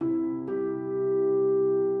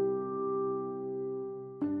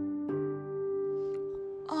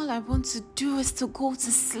All I want to do is to go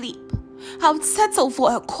to sleep. I would settle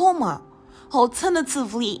for a coma.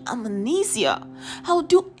 Alternatively, amnesia. I'll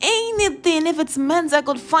do anything if it meant I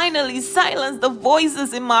could finally silence the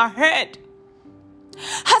voices in my head.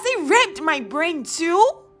 Has he raped my brain too?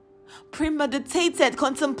 Premeditated,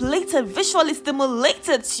 contemplated, visually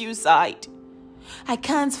stimulated suicide. I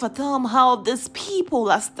can't fathom how these people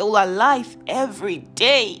are still alive every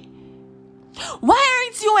day. Why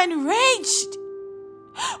aren't you enraged?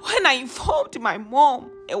 When I informed my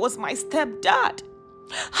mom, it was my stepdad.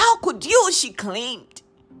 How could you, she claimed.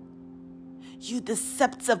 You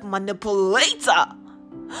deceptive manipulator.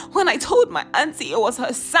 When I told my auntie it was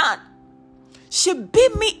her son, she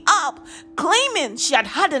beat me up, claiming she had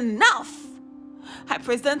had enough. I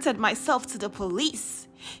presented myself to the police.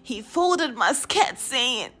 He folded my skirt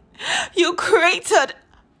saying, "You created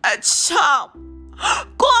a charm.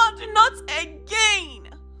 God, not again."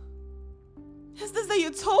 Is this the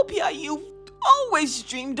utopia you've always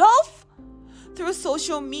dreamed of? Through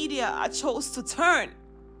social media, I chose to turn,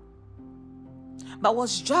 but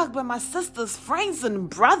was dragged by my sister's friends and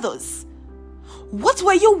brothers. What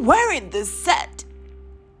were you wearing, they said?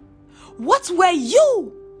 What were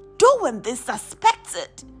you doing, they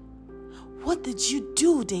suspected? What did you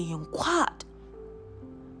do, they inquired?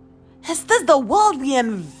 Is this the world we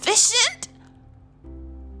envisioned?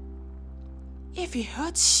 If he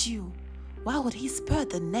hurts you, why would he spare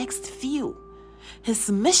the next few? His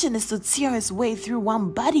mission is to tear his way through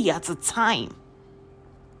one body at a time.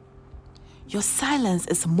 Your silence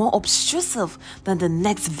is more obtrusive than the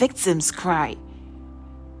next victim's cry.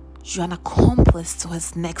 You're an accomplice to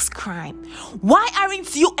his next crime. Why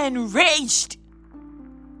aren't you enraged?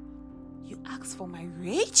 You ask for my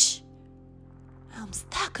rage? I'm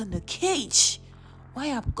stuck in a cage. Why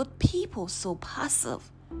are good people so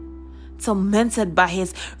passive? Tormented by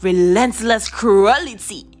his relentless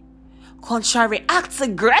cruelty. Contrary-acts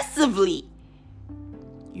aggressively.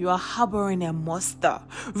 You are harboring a monster,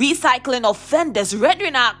 recycling offenders,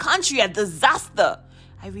 rendering our country a disaster.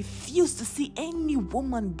 I refuse to see any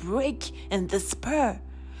woman break in despair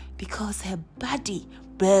because her body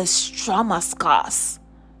bears trauma scars.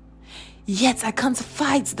 Yet I can't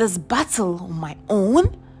fight this battle on my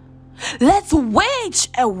own. Let's wage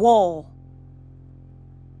a war.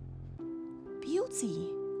 Beauty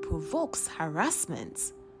provokes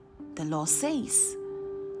harassment, the law says.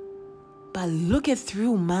 But look it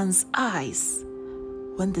through man's eyes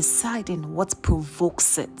when deciding what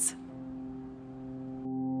provokes it.